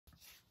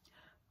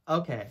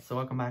Okay, so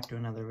welcome back to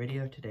another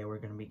video. Today we're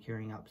going to be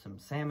curing up some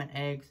salmon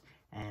eggs,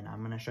 and I'm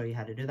going to show you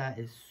how to do that.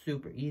 It's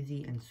super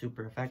easy and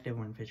super effective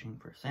when fishing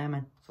for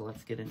salmon, so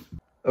let's get in.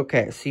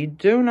 Okay, so you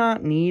do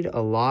not need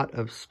a lot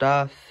of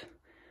stuff.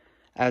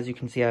 As you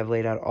can see, I've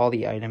laid out all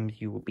the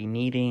items you will be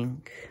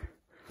needing.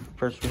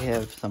 First, we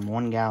have some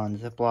 1-gallon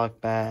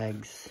Ziploc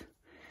bags.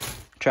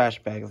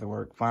 Trash bags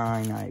work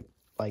fine. I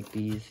like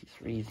these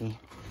are easy.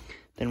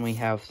 Then we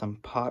have some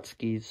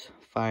pautzkes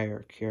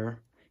fire cure.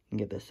 You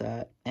can get this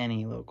at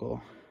any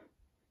local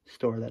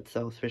store that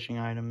sells fishing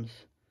items.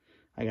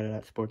 I got it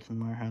at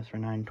Sportsman Warehouse for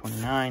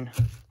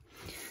 $9.29.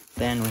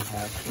 Then we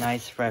have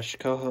nice fresh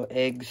coho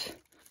eggs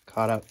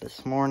caught up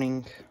this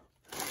morning.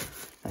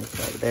 Nice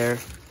right there.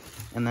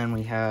 And then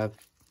we have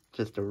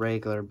just a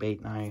regular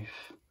bait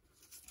knife.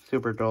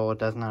 Super dull, it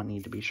does not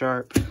need to be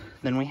sharp.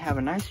 Then we have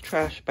a nice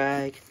trash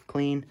bag,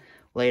 clean,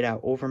 laid out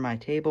over my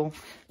table,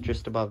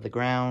 just above the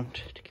ground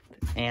to keep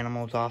the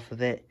animals off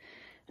of it.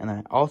 And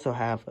then I also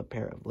have a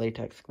pair of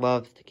latex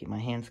gloves to keep my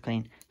hands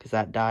clean, because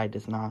that dye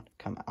does not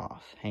come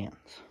off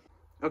hands.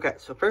 Okay,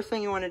 so first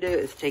thing you want to do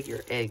is take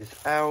your eggs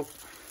out.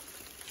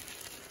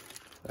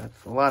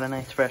 That's a lot of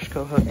nice fresh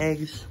coho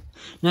eggs.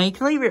 Now you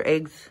can leave your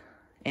eggs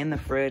in the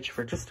fridge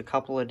for just a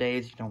couple of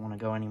days. You don't want to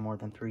go any more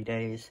than 3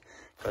 days,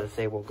 because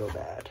they will go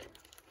bad.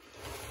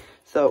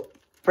 So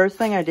first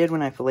thing I did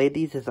when I filleted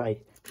these is I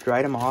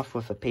dried them off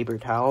with a paper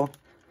towel.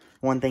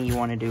 One thing you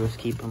want to do is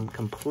keep them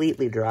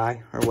completely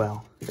dry, or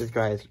well, as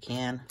dry as you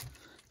can.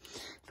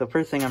 So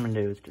first thing I'm going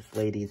to do is just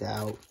lay these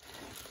out.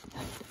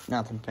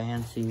 Nothing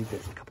fancy,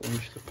 just a couple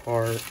inches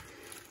apart.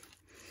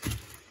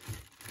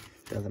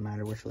 Doesn't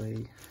matter which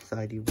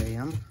side you weigh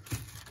them.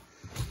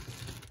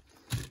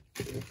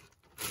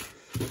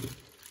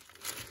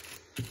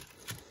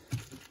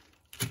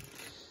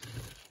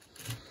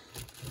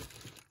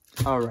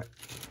 Alright,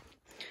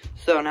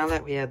 so now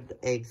that we have the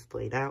eggs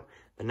laid out,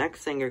 the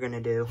next thing you're going to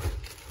do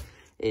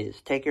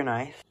is take your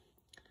knife,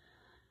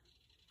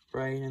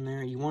 right in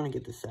there. You want to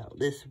get this out.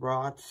 This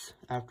rots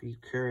after you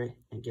cure it.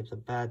 It gives a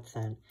bad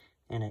scent,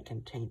 and it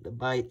can taint the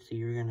bite, so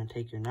you're going to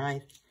take your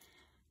knife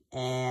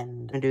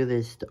and do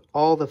this to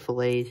all the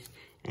fillets.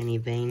 Any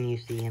vein you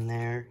see in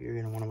there, you're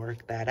going to want to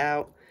work that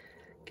out.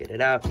 Get it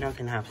out.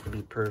 Nothing has to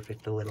be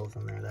perfect. The littles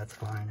in there, that's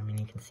fine. I mean,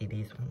 you can see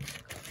these ones.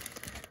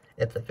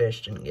 If the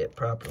fish didn't get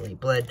properly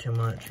bled too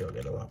much, you'll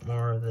get a lot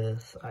more of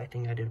this. I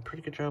think I did a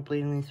pretty good job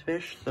bleeding these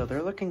fish, so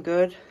they're looking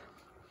good.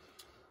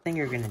 Thing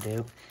you're going to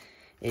do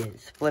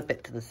is flip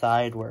it to the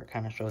side where it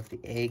kind of shows the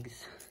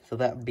eggs. So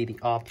that would be the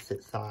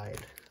opposite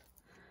side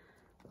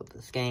of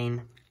the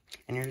skein.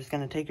 And you're just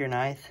going to take your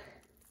knife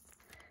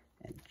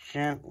and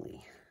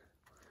gently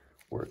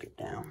work it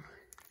down.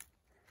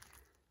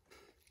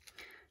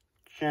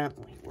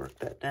 Gently work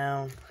that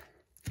down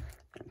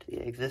into the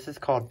eggs. This is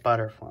called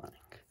butterflying.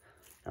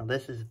 Now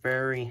this is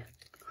very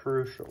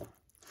crucial.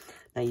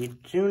 Now you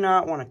do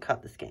not want to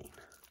cut the skein.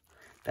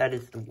 That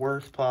is the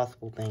worst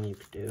possible thing you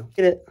could do.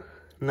 Get it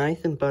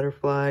nice and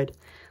butterflied,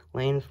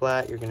 laying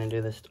flat. You're going to do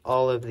this to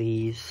all of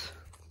these.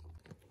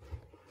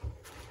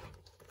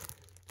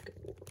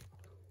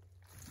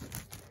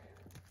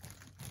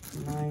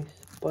 Nice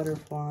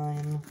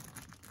butterflying.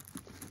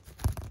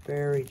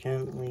 Very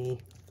gently,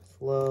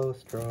 slow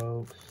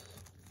strokes.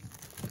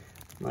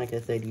 Like I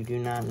said, you do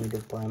not need to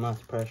apply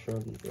much pressure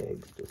on these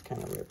eggs. Just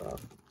kind of rip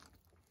off.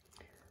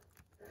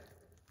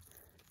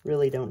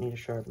 Really don't need a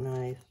sharp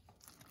knife.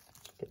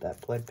 Get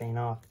that blood paint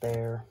off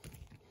there.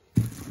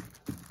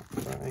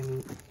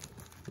 Right.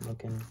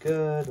 Looking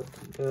good,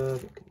 looking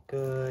good, looking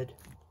good.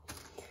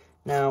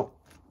 Now,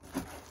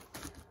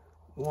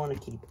 you want to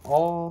keep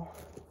all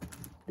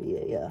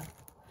the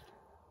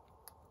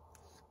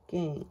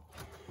skein.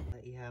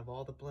 That you have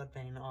all the blood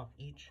paint off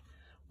each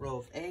row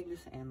of eggs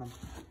and the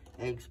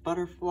eggs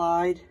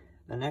butterflied.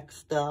 The next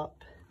step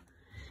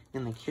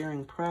in the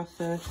curing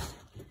process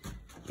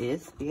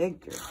is the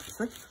egg cure,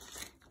 obviously.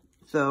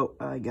 So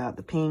I got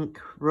the pink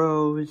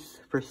rose.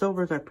 For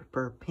silvers, I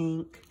prefer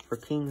pink. For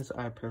kings,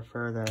 I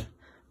prefer the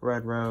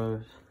red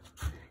rose.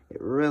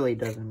 It really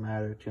doesn't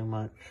matter too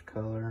much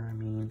color. I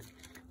mean,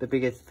 the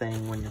biggest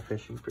thing when you're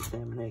fishing for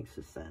salmon eggs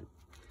is scent.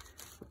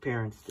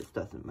 Appearance just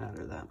doesn't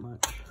matter that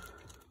much.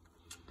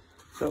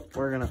 So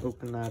we're gonna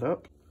open that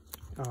up.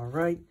 All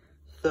right.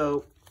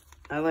 So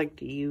I like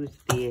to use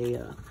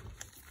the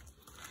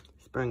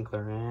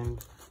sprinkler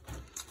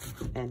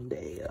and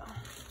a.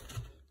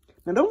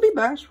 Now, don't be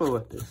bashful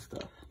with this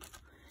stuff.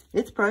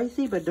 It's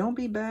pricey, but don't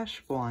be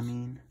bashful. I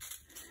mean,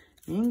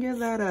 you can get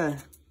that a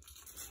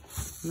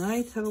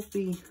nice,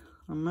 healthy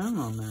amount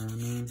on there. I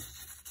mean,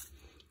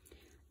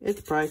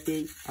 it's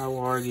pricey, I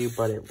will argue,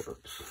 but it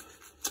works.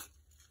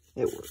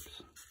 It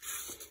works.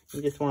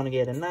 You just want to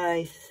get a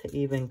nice,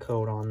 even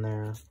coat on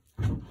there.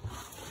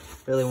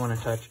 Really want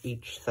to touch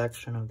each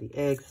section of the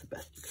eggs the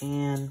best you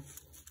can.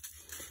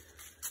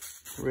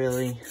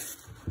 Really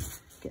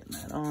getting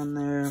that on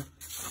there.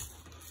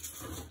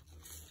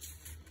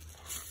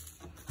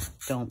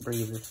 Don't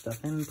breathe this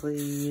stuff in,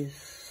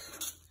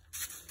 please.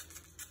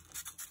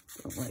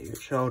 Don't let your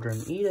children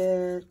eat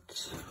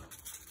it.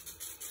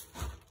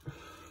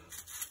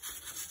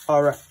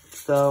 Alright,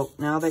 so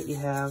now that you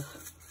have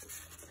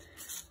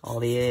all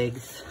the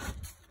eggs,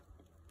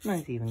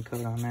 nice even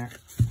coat on there,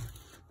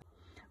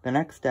 the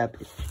next step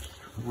is to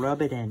just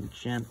rub it in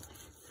gently.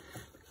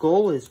 The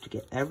goal is to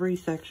get every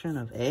section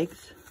of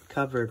eggs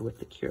covered with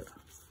the cure.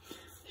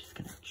 Just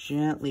gonna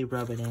gently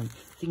rub it in. So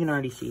you can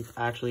already see it's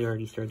actually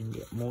already starting to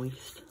get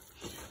moist.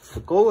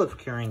 The goal of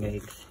curing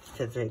eggs is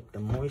to take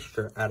the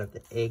moisture out of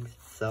the eggs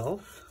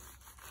itself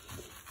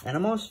and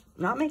almost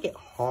not make it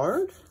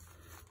hard,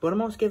 but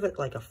almost give it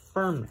like a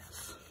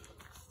firmness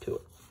to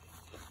it.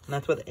 And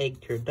that's what the egg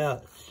cure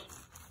does.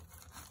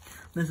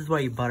 This is why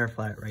you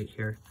butterfly it right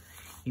here.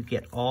 You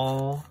get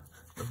all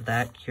of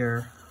that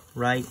cure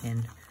right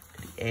into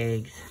the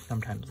eggs.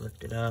 Sometimes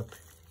lift it up.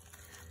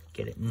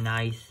 Get it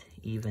nice,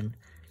 even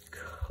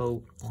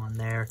coat on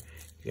there.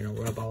 You're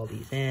gonna rub all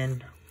these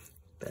in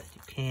best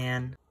you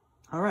can.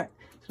 Alright,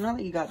 so now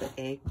that you got the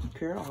egg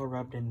cure all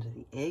rubbed into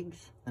the eggs,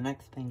 the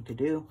next thing to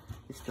do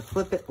is to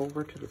flip it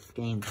over to the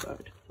skein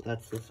side. So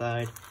that's the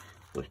side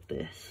with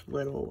this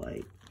little,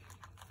 like,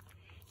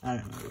 I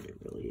don't know what it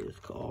really is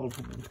called.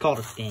 I mean, it's called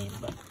a skein,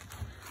 but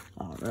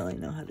I don't really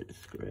know how to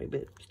describe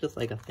it. It's just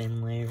like a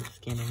thin layer of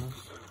skin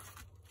almost.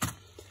 So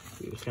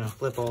you're just gonna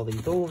flip all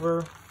these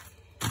over,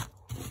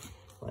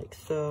 like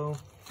so.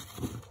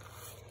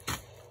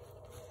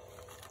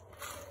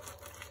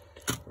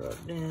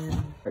 Rubbed in.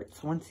 Alright,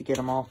 so once you get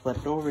them all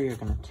flipped over, you're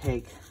going to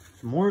take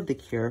some more of the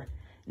cure,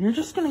 and you're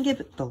just going to give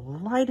it the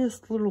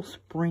lightest little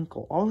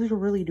sprinkle. All you're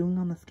really doing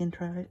on the skin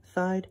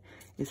side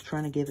is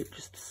trying to give it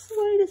just the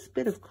slightest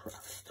bit of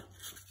crust.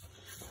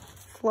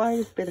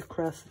 Slightest bit of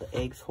crust so the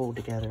eggs hold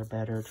together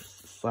better.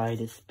 Just the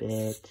slightest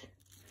bit.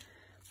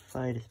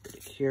 Slightest bit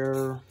of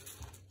cure.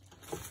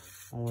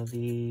 All of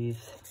these.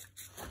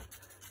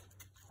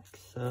 Like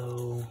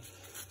so.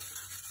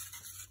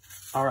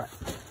 Alright.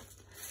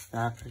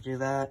 After you do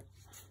that,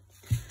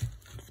 I'm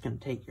just going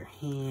to take your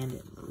hand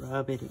and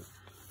rub it in.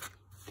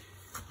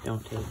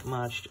 Don't take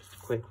much, just a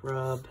quick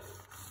rub.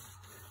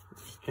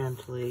 Just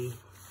gently.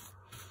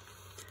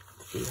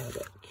 See how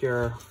that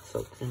cure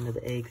soaks into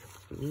the eggs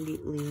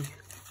immediately.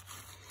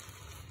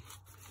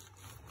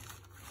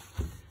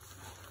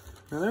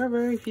 Now, there are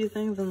very few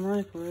things in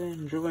life where I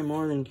enjoy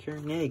more than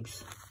curing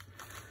eggs.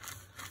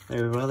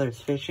 Whether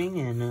it's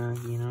fishing and,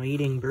 you know,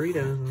 eating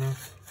burritos, and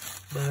that's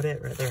about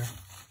it right there.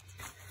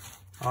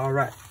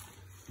 Alright,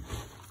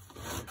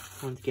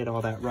 once you get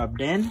all that rubbed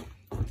in,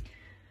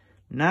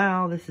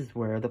 now this is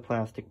where the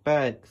plastic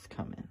bags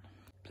come in.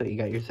 So you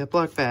got your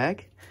Ziploc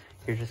bag.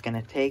 You're just going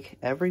to take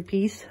every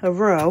piece of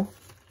roe,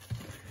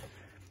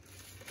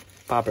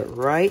 pop it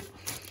right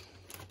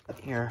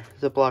in your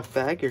Ziploc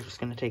bag. You're just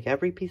going to take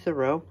every piece of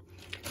roe,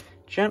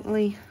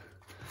 gently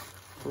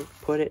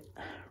put it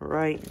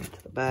right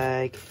into the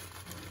bag.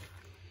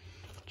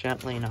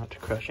 Gently, not to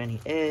crush any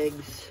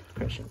eggs.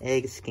 Crushing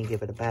eggs can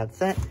give it a bad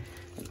scent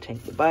and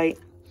take the bite.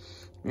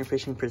 When you're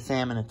fishing for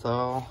salmon, it's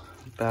all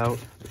about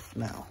the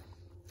smell.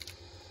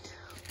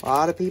 A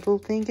lot of people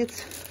think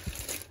it's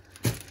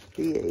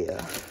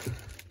the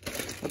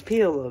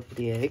appeal of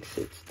the eggs,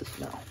 it's the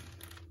smell.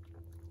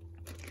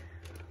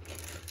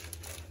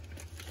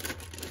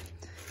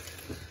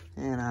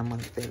 And I'm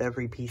going to fit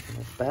every piece in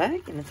this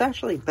bag. And it's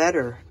actually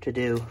better to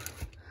do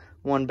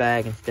one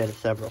bag instead of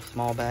several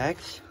small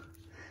bags.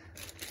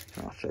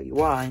 I'll show you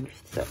why in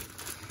just a sec.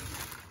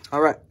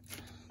 Alright.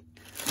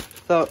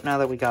 So, now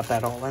that we got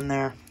that all in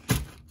there,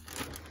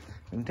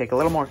 we can take a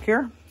little more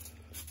cure.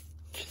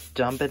 Just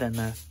dump it in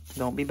there.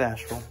 Don't be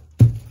bashful.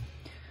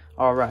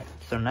 Alright,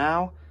 so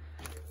now,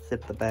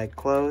 zip the bag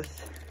closed.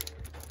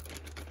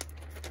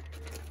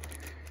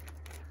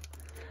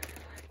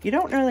 You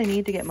don't really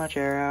need to get much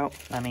air out.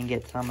 I mean,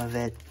 get some of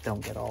it.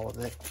 Don't get all of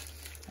it.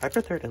 I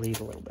prefer to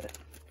leave a little bit.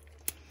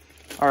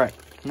 Alright,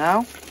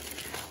 now,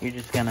 you're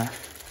just gonna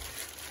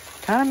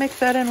kind of mix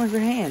that in with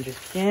your hand.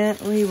 Just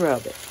gently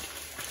rub it.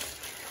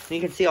 And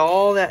you can see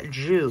all that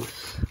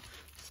juice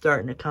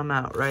starting to come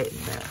out right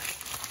in there.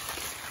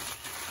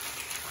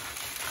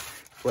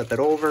 Flip it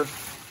over.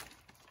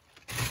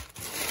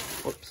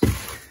 Whoops.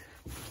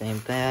 Same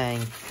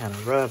thing. Kind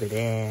of rub it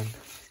in.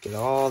 Just get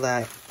all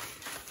that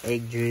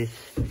egg juice.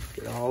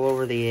 Get all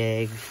over the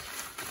eggs.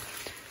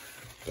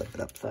 Flip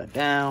it upside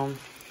down.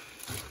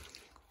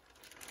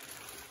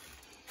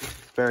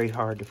 It's very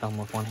hard to film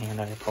with one hand.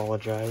 I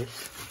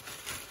apologize.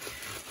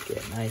 Get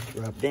it nice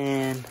rubbed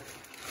in.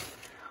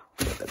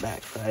 Flip it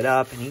back side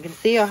up. And you can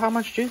see how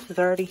much juice is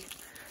already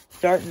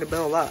starting to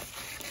build up.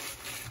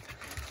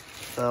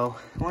 So,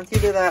 once you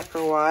do that for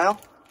a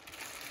while,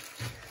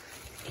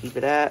 keep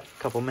it at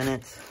a couple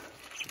minutes.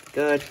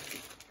 Good.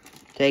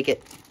 Take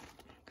it.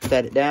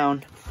 Set it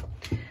down.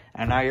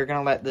 And now you're going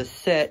to let this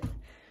sit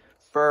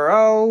for,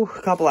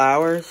 a couple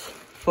hours.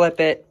 Flip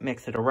it.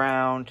 Mix it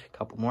around. A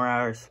couple more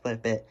hours.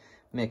 Flip it.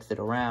 Mix it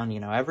around, you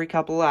know, every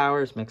couple of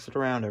hours, mix it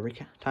around every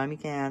time you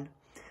can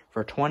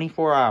for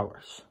 24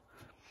 hours.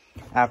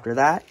 After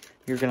that,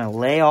 you're going to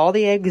lay all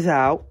the eggs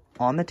out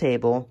on the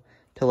table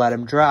to let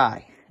them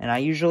dry. And I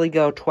usually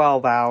go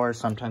 12 hours,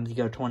 sometimes you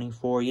go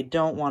 24. You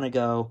don't want to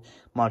go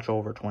much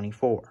over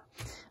 24.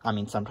 I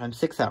mean, sometimes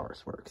 6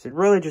 hours works. It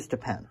really just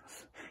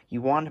depends.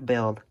 You want to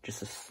build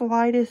just the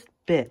slightest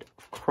bit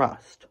of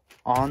crust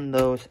on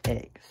those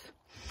eggs.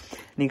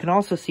 And you can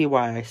also see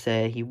why I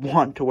say you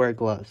want to wear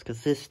gloves,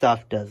 because this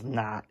stuff does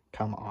not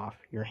come off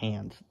your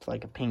hands. It's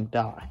like a pink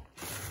dye.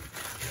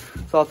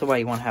 It's also why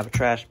you want to have a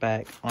trash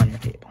bag on your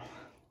table.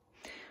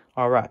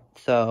 Alright,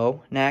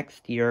 so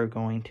next you're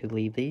going to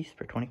leave these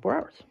for 24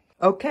 hours.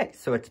 Okay,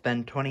 so it's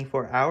been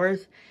 24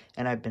 hours,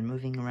 and I've been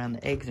moving around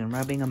the eggs and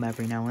rubbing them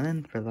every now and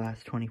then for the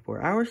last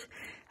 24 hours.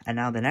 And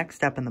now the next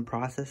step in the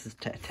process is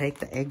to take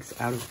the eggs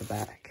out of the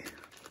bag.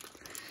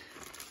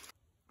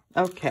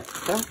 Okay,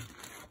 so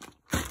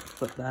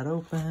flip that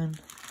open,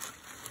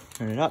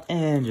 turn it up,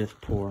 and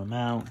just pour them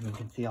out. And you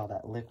can see all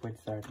that liquid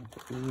starting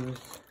to ooze.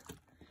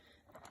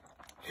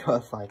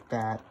 Just like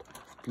that.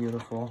 It's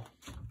beautiful.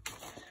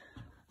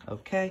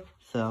 Okay,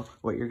 so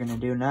what you're going to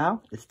do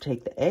now is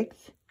take the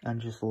eggs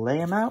and just lay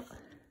them out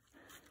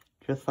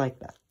just like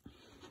that.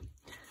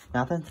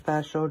 Nothing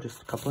special,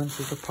 just a couple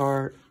inches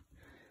apart.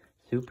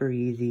 Super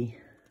easy.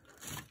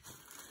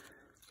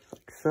 Just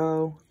like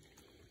so.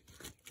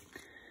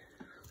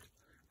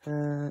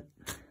 That.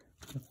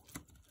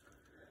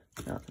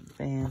 Nothing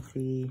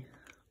fancy.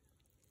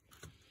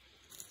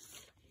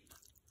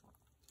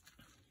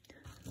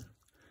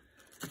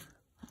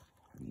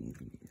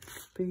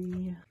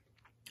 Easy.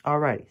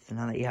 Alrighty, so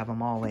now that you have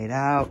them all laid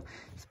out,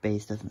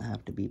 space doesn't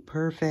have to be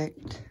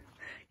perfect.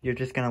 You're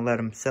just going to let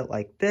them sit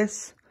like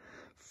this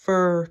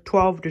for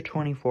 12 to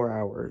 24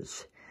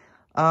 hours.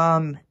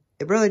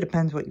 It really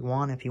depends what you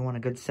want. If you want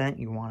a good scent,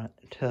 you want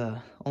it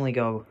to only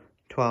go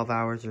 12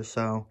 hours or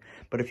so.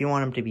 But if you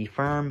want them to be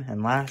firm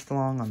and last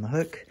long on the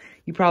hook,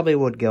 you probably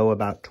would go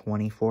about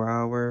 24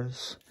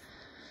 hours.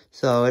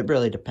 So it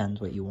really depends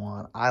what you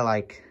want. I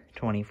like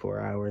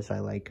 24 hours. I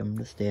like them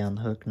to stay on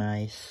the hook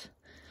nice.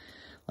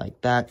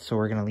 Like that. So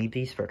we're going to leave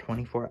these for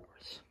 24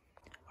 hours.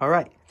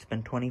 Alright, it's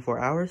been 24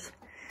 hours.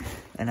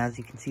 And as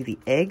you can see, the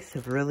eggs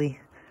have really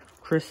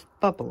crisped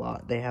up a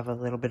lot. They have a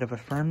little bit of a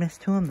firmness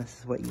to them. This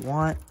is what you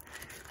want.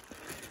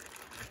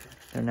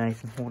 They're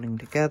nice and holding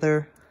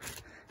together.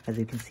 As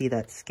you can see,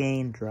 that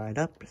skein dried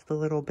up just a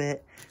little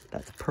bit.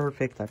 That's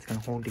perfect. That's going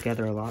to hold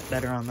together a lot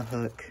better on the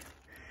hook.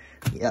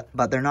 Yeah,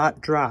 but they're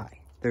not dry.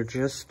 They're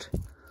just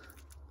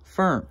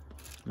firm,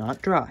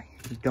 not dry.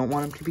 You don't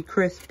want them to be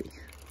crispy.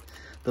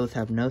 Those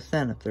have no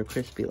scent if they're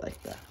crispy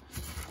like that.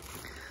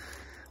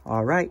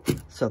 Alright,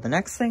 so the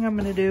next thing I'm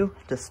going to do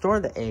to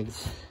store the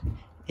eggs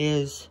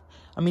is,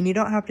 I mean, you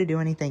don't have to do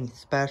anything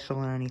special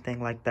or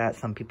anything like that.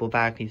 Some people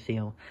vacuum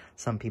seal,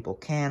 some people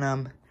can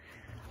them.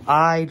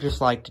 I just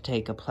like to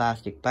take a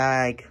plastic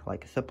bag,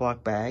 like a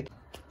Ziploc bag.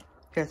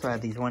 Okay, so I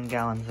have these 1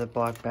 gallon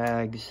Ziploc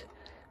bags.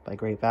 By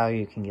Great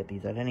Value, you can get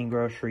these at any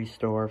grocery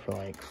store for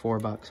like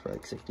 $4 for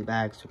like 60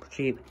 bags, super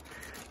cheap,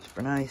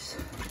 super nice.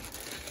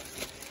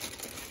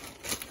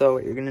 So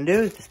what you're gonna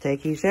do is just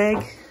take each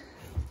egg,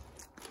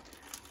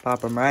 pop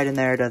them right in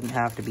there. It doesn't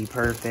have to be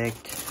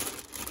perfect.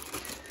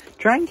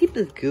 Try and keep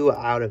this goo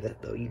out of it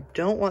though. You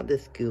don't want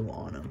this goo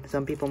on them.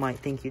 Some people might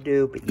think you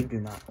do, but you do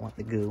not want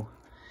the goo.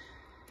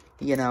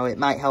 You know, it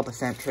might help a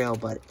scent trail,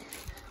 but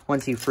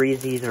once you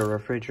freeze these or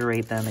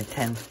refrigerate them, it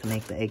tends to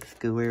make the eggs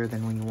gooier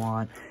than what you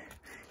want.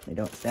 They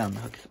don't stay on the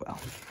hook as well.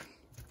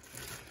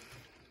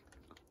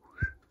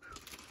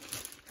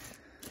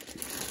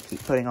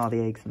 Keep putting all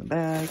the eggs in the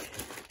bag.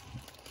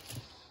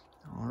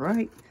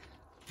 Alright.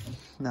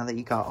 Now that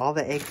you got all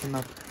the eggs in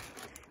the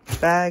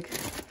bag,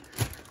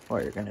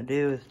 what you're going to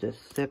do is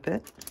just zip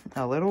it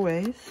a little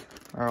ways,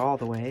 or all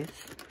the ways,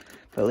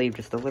 but leave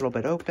just a little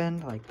bit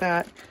open like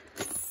that.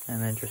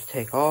 And then just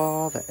take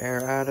all the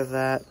air out of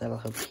that. That'll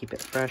help keep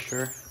it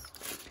fresher.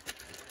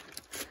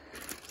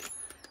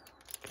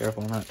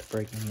 Careful not to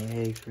break any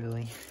eggs,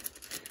 really.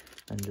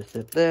 And just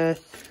zip this.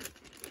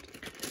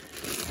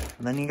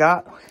 And then you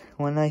got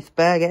one nice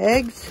bag of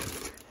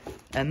eggs.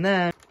 And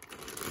then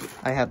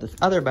I have this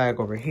other bag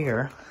over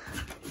here,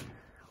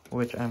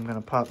 which I'm going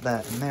to pop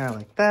that in there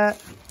like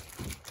that.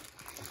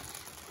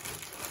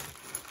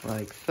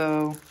 Like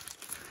so.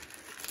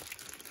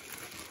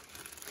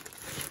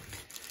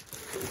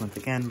 Once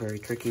again, very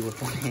tricky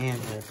with one hand.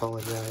 I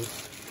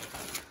apologize.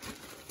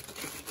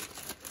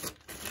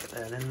 Put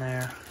that in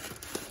there.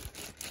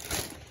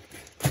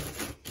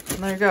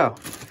 And there you go.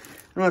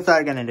 And what's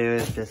I'm going to do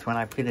is just when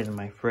I put it in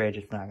my fridge,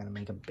 it's not going to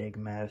make a big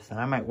mess. And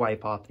I might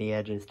wipe off the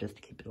edges just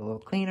to keep it a little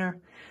cleaner.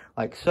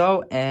 Like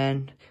so.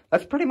 And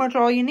that's pretty much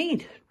all you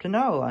need to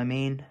know. I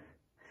mean,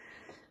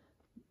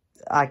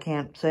 I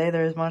can't say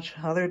there's much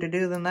other to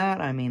do than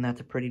that. I mean, that's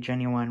a pretty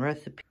genuine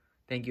recipe.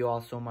 Thank you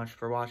all so much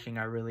for watching.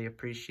 I really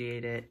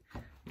appreciate it.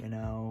 You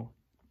know,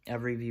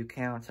 every view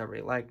counts,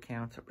 every like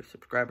counts, every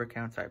subscriber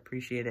counts. I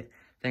appreciate it.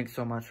 Thanks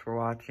so much for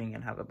watching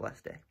and have a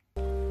blessed day.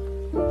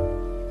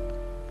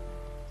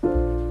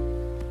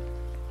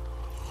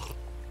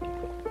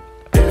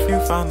 If you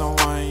found the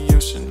one, you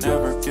should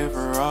never give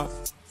her up.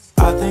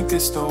 I think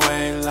it's the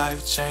way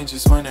life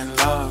changes when in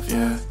love,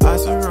 yeah. I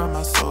surround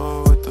my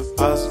soul with the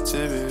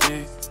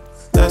positivity.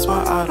 That's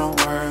why I don't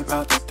worry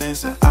about the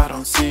things that I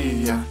don't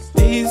see, yeah.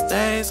 These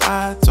days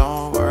I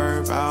don't worry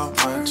about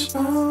much.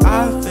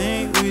 I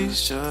think we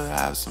should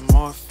have some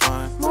more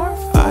fun.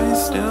 I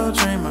still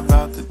dream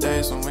about the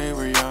days when we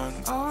were young.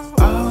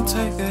 I'll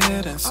take a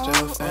hit and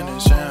still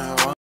finish